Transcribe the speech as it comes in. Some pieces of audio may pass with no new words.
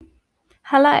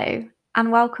Hello, and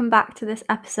welcome back to this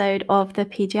episode of the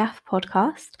PGF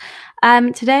podcast.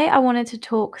 Today, I wanted to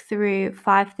talk through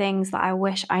 5 things that I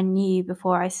wish I knew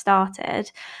before I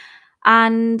started.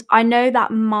 And I know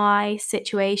that my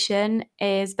situation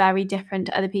is very different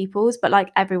to other people's, but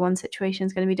like everyone's situation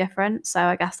is going to be different. So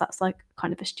I guess that's like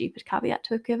kind of a stupid caveat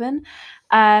to have given.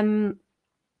 Um,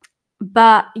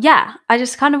 but yeah, I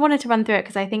just kind of wanted to run through it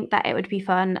because I think that it would be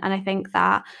fun. And I think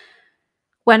that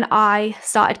when I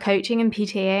started coaching and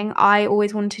PTing, I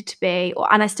always wanted to be,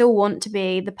 and I still want to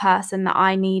be, the person that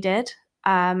I needed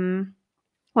when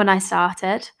I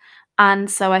started.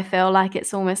 And so I feel like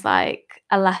it's almost like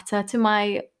a letter to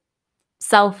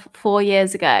myself 4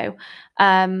 years ago.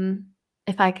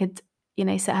 If I could,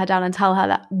 sit her down and tell her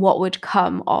that what would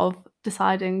come of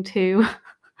deciding to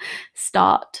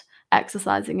start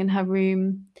exercising in her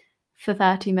room for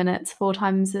 30 minutes, 4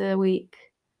 times a week,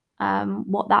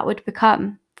 what that would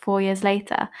become 4 years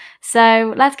later.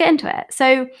 So let's get into it.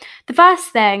 So the first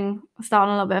thing,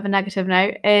 starting on a little bit of a negative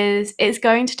note, is it's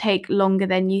going to take longer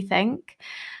than you think.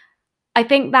 I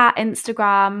think that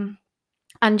Instagram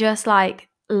and just like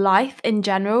life in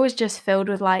general is just filled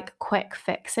with like quick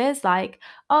fixes, like,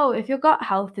 oh, if your gut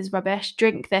health is rubbish,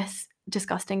 drink this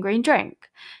disgusting green drink.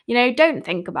 Don't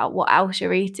think about what else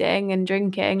you're eating and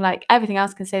drinking. Like everything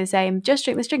else can stay the same. Just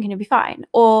drink this drink and you'll be fine.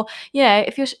 Or,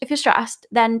 if you're stressed,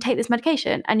 then take this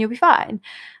medication and you'll be fine.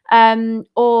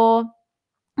 Or,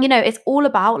 it's all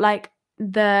about like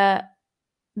the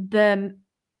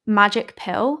magic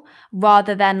pill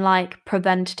rather than like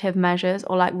preventative measures,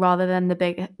 or like rather than the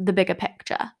bigger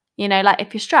picture. Like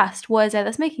if you're stressed, what is it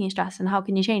that's making you stressed and how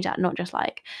can you change that? Not just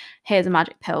like, here's a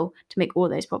magic pill to make all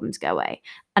those problems go away.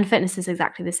 And fitness is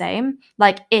exactly the same.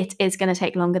 Like it is going to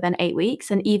take longer than 8 weeks.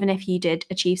 And even if you did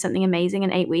achieve something amazing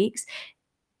in 8 weeks,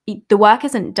 the work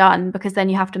isn't done, because then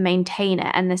you have to maintain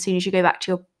it. And as soon as you go back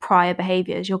to your prior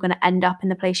behaviors, you're going to end up in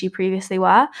the place you previously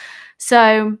were.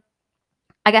 So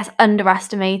I guess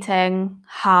underestimating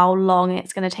how long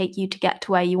it's going to take you to get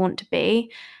to where you want to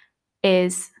be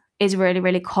is really,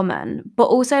 really common. But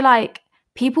also, like,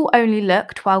 people only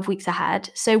look 12 weeks ahead.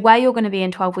 So where you're going to be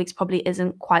in 12 weeks probably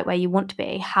isn't quite where you want to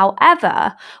be.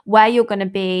 However, where you're going to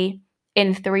be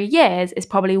in 3 years is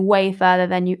probably way further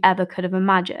than you ever could have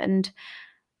imagined.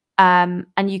 And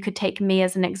you could take me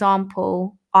as an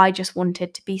example. I just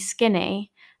wanted to be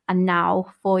skinny, and now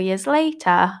 4 years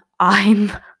later,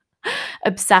 I'm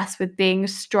obsessed with being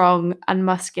strong and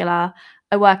muscular.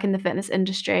 I work in the fitness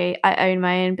industry. I own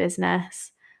my own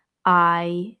business.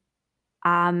 I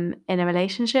am in a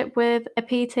relationship with a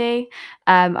PT.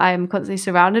 I am constantly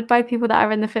surrounded by people that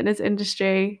are in the fitness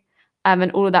industry.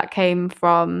 And all of that came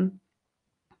from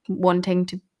wanting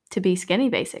to be skinny,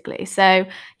 basically. So,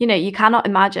 you cannot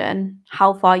imagine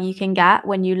how far you can get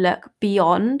when you look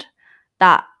beyond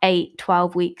that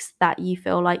 8-12 weeks that you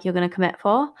feel like you're going to commit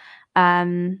for.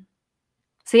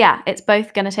 So yeah, it's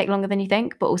both going to take longer than you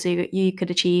think, but also you could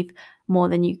achieve more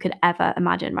than you could ever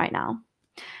imagine right now.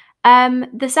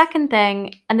 The second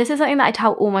thing, and this is something that I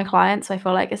tell all my clients, so I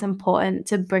feel like it's important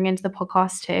to bring into the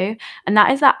podcast too, and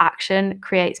that is that action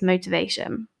creates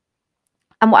motivation.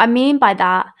 And what I mean by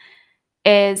that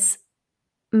is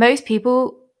most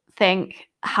people think,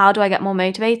 how do I get more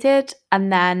motivated?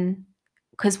 And then,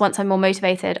 because once I'm more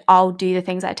motivated, I'll do the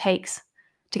things that it takes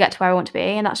to get to where I want to be.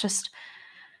 And it's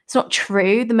not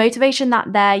true. The motivation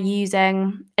that they're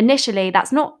using initially,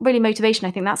 that's not really motivation.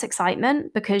 I think that's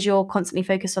excitement, because you're constantly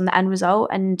focused on the end result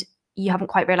and you haven't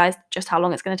quite realized just how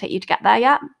long it's going to take you to get there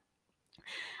yet.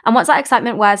 And once that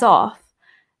excitement wears off,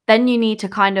 then you need to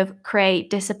kind of create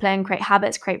discipline, create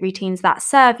habits, create routines that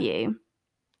serve you.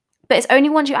 But it's only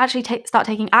once you actually start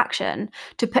taking action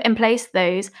to put in place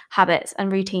those habits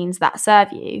and routines that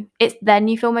serve you, it's then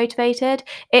you feel motivated.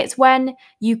 It's when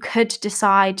you could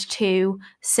decide to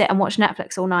sit and watch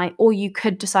Netflix all night, or you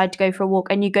could decide to go for a walk,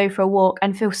 and you go for a walk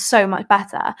and feel so much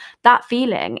better. That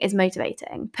feeling is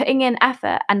motivating. Putting in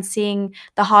effort and seeing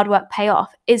the hard work pay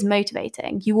off is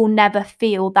motivating. You will never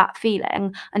feel that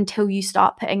feeling until you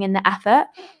start putting in the effort.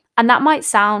 And that might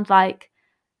sound like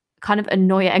kind of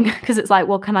annoying, because it's like,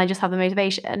 well, can I just have the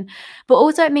motivation? But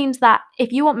also it means that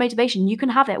if you want motivation, you can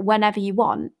have it whenever you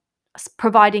want,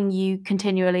 providing you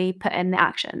continually put in the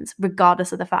actions,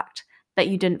 regardless of the fact that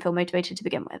you didn't feel motivated to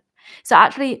begin with. So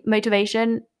actually,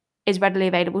 motivation is readily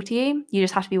available to you. You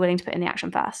just have to be willing to put in the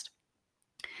action first.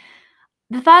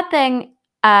 The third thing,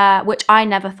 which I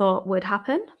never thought would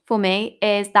happen for me,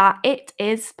 is that it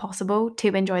is possible to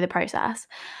enjoy the process.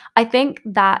 I think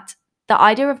that the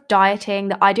idea of dieting,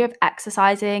 the idea of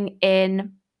exercising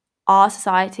in our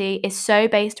society is so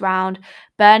based around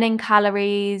burning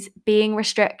calories, being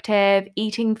restrictive,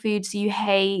 eating foods you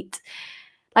hate.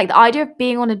 Like, the idea of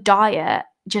being on a diet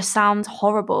just sounds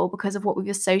horrible because of what we've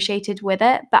associated with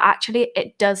it, but actually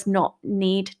it does not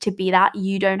need to be that.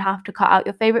 You don't have to cut out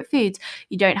your favorite foods.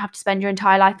 You don't have to spend your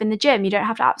entire life in the gym. You don't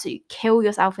have to absolutely kill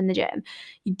yourself in the gym.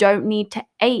 You don't need to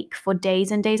ache for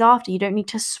days and days after. You don't need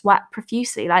to sweat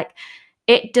profusely. Like,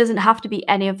 it doesn't have to be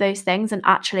any of those things, and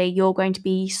actually you're going to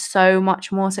be so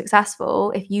much more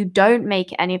successful if you don't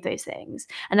make it any of those things.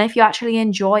 And if you actually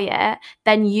enjoy it,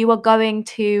 then you are going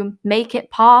to make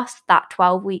it past that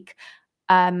 12-week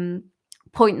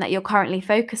point that you're currently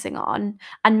focusing on,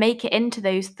 and make it into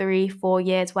those 3-4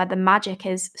 years where the magic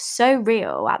is so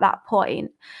real at that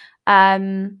point,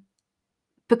 um,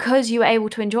 because you were able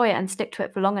to enjoy it and stick to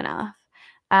it for long enough.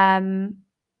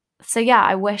 So yeah,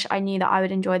 I wish I knew that I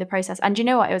would enjoy the process. And you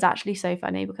know what? It was actually so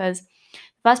funny because the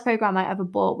first program I ever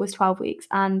bought was 12 weeks,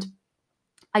 and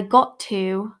I got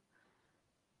to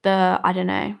I don't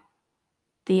know,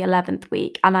 the 11th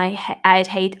week, and I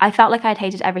felt like I'd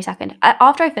hated every second.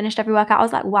 After I finished every workout, I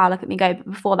was like, wow, look at me go. But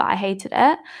before that, I hated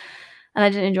it and I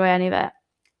didn't enjoy any of it.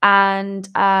 And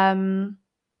I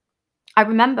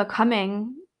remember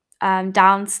coming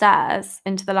downstairs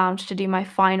into the lounge to do my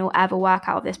final ever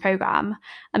workout of this program.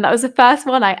 And that was the first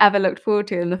one I ever looked forward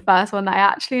to and the first one that I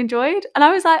actually enjoyed. And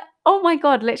I was like, oh my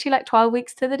God, literally like 12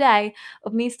 weeks to the day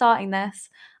of me starting this.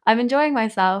 I'm enjoying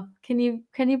myself. Can you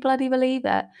bloody believe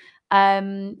it?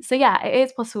 So yeah, it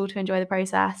is possible to enjoy the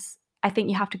process. I think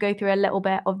you have to go through a little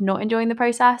bit of not enjoying the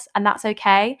process, and that's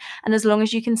okay. And as long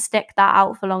as you can stick that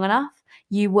out for long enough,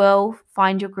 you will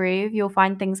find your groove. You'll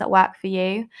find things that work for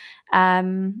you.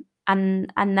 And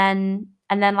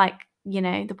then like,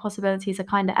 the possibilities are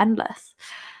kind of endless.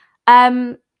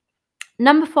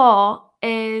 Number 4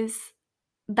 is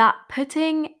that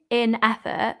putting in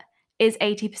effort is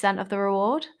 80% of the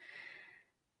reward.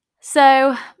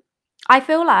 So I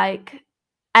feel like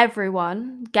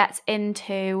everyone gets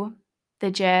into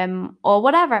the gym or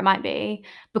whatever it might be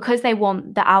because they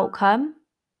want the outcome.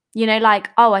 Like,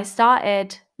 oh, I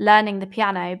started learning the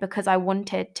piano because I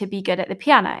wanted to be good at the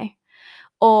piano.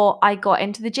 Or I got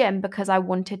into the gym because I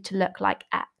wanted to look like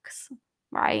X,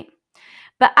 right?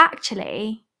 But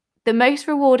actually, the most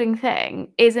rewarding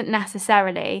thing isn't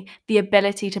necessarily the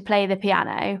ability to play the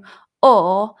piano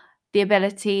or the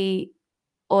ability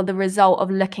or the result of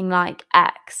looking like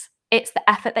X. It's the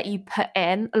effort that you put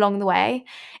in along the way.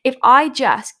 If I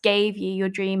just gave you your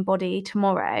dream body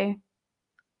tomorrow,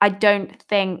 I don't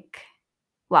think,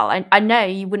 well, I know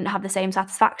you wouldn't have the same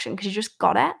satisfaction because you just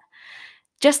got it.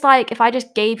 Just like if I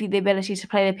just gave you the ability to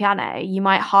play the piano, you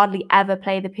might hardly ever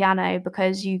play the piano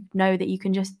because you know that you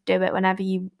can just do it whenever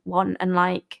you want, and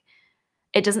like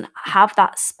it doesn't have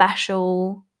that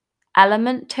special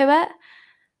element to it.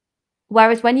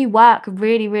 Whereas when you work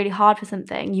really, really hard for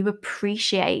something, you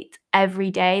appreciate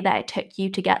every day that it took you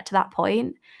to get to that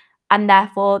point, and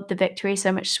therefore the victory is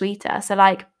so much sweeter. So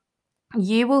like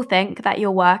you will think that you're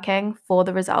working for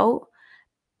the result,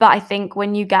 but I think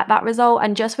when you get that result,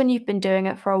 and just when you've been doing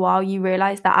it for a while, you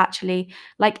realize that actually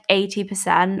like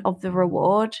 80% of the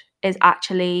reward is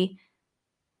actually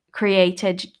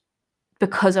created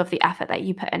because of the effort that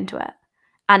you put into it.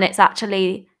 And it's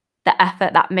actually the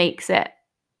effort that makes it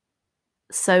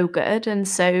so good and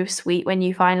so sweet when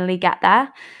you finally get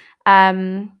there.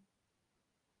 And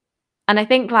I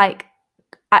think like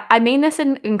I mean this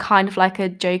in kind of like a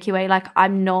jokey way. Like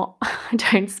I'm not, I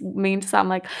don't mean to sound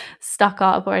like stuck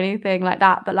up or anything like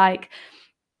that, but like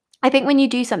I think when you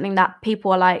do something that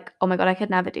people are like, "Oh my God, I could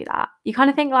never do that," you kind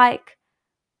of think like,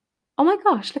 "Oh my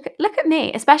gosh, look at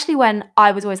me." Especially when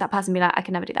I was always that person being like, "I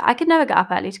could never do that. I could never get up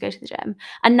early to go to the gym."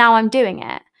 And now I'm doing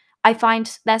it. I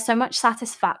find there's so much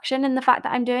satisfaction in the fact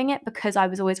that I'm doing it because I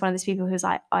was always one of those people who's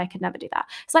like, oh, "I could never do that."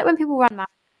 It's like when people run marathons.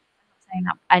 I'm not saying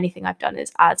that anything I've done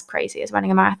is as crazy as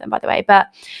running a marathon, by the way, but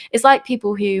it's like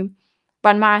people who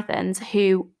run marathons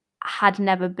who had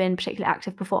never been particularly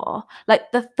active before.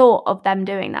 Like the thought of them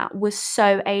doing that was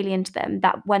so alien to them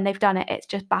that when they've done it, it's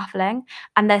just baffling.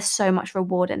 And there's so much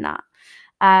reward in that.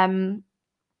 Um,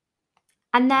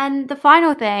 and then the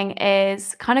final thing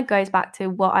is kind of goes back to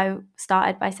what I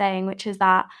started by saying, which is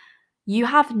that you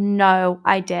have no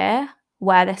idea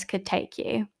where this could take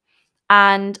you.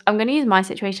 And I'm going to use my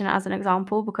situation as an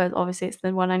example because obviously it's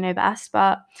the one I know best.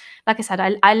 But like I said,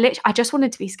 I just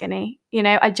wanted to be skinny.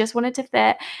 I just wanted to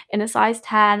fit in a size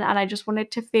 10, and I just wanted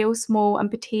to feel small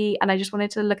and petite, and I just wanted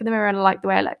to look in the mirror and like the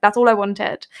way I look. That's all I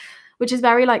wanted, which is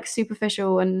very like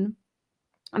superficial and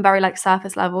very like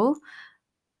surface level.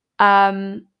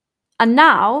 And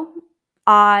now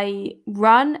I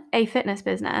run a fitness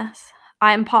business.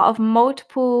 I am part of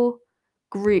multiple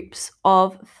groups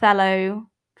of fellow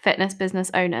fitness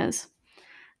business owners.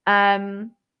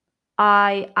 Um,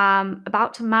 I am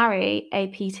about to marry a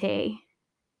PT.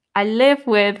 I live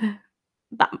with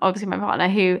that obviously my partner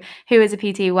who is a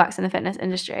PT, who works in the fitness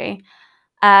industry.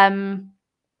 Um,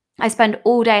 I spend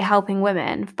all day helping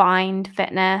women find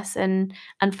fitness and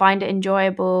find it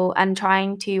enjoyable and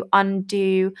trying to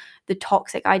undo the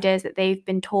toxic ideas that they've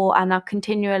been taught and are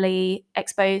continually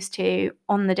exposed to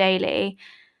on the daily.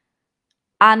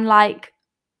 And like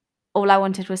all I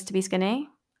wanted was to be skinny,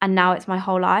 and now it's my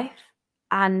whole life,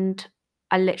 and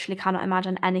I literally cannot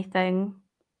imagine anything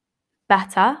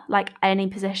better, like any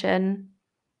position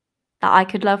that I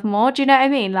could love more. Do you know what I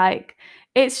mean? Like,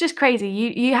 it's just crazy.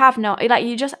 You have no like,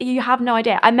 you have no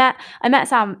idea. I met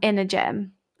Sam in a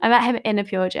gym. I met him in a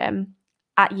Pure Gym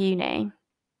at uni,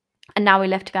 and now we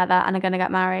live together and are gonna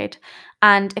get married.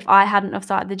 And if I hadn't have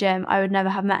started the gym, I would never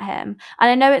have met him.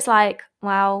 And I know it's like,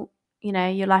 well,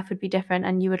 your life would be different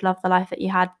and you would love the life that you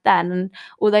had then and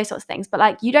all those sorts of things. But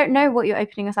like, you don't know what you're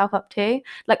opening yourself up to.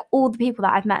 Like all the people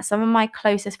that I've met, some of my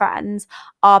closest friends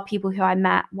are people who I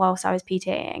met whilst I was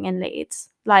PTing in Leeds.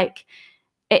 Like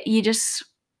you just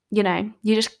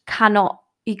cannot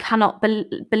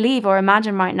believe or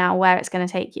imagine right now where it's going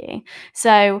to take you.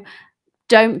 So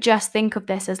don't just think of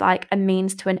this as like a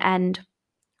means to an end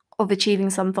of achieving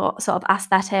some sort of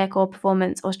aesthetic or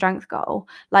performance or strength goal.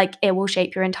 Like it will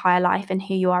shape your entire life and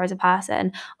who you are as a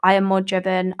person. I am more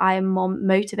driven, I am more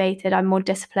motivated, I'm more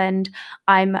disciplined,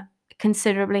 I'm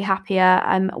considerably happier,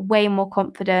 I'm way more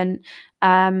confident,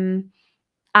 and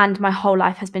my whole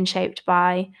life has been shaped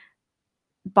by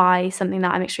something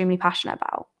that I'm extremely passionate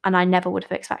about, and I never would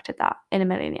have expected that in a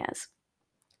million years.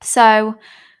 So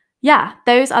yeah,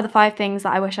 those are the 5 things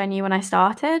that I wish I knew when I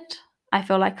started. I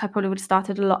feel like I probably would have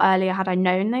started a lot earlier had I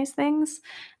known those things.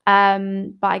 But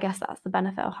I guess that's the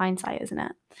benefit of hindsight, isn't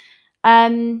it?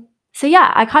 So yeah,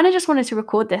 I kind of just wanted to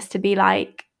record this to be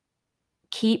like,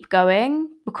 keep going,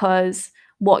 because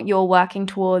what you're working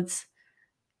towards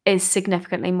is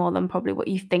significantly more than probably what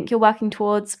you think you're working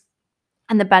towards,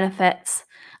 and the benefits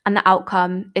and the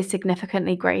outcome is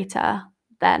significantly greater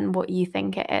than what you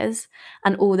think it is.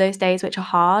 And all those days which are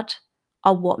hard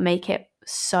are what make it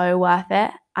so worth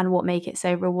it and what make it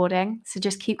so rewarding. So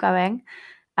just keep going,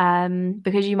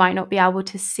 because you might not be able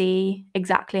to see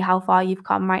exactly how far you've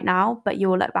come right now, but you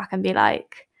will look back and be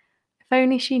like, if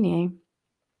only she knew.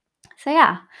 So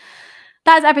yeah,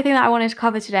 that's everything that I wanted to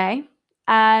cover today.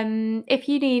 If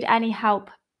you need any help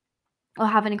or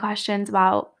have any questions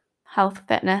about health,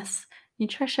 fitness,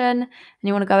 nutrition, and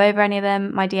you want to go over any of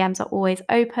them, my DMs are always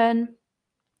open.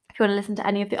 If you want to listen to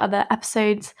any of the other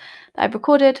episodes that I've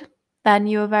recorded, then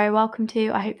you are very welcome to.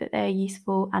 I hope that they're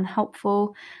useful and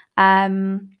helpful.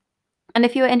 And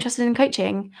if you are interested in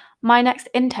coaching, my next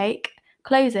intake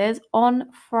closes on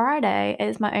Friday. It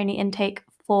is my only intake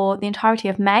for the entirety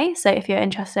of May. So if you're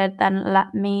interested, then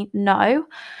let me know.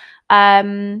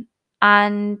 And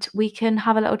we can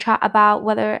have a little chat about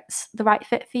whether it's the right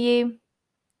fit for you.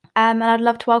 And I'd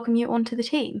love to welcome you onto the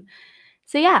team.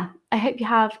 So yeah, I hope you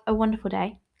have a wonderful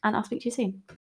day, and I'll speak to you soon.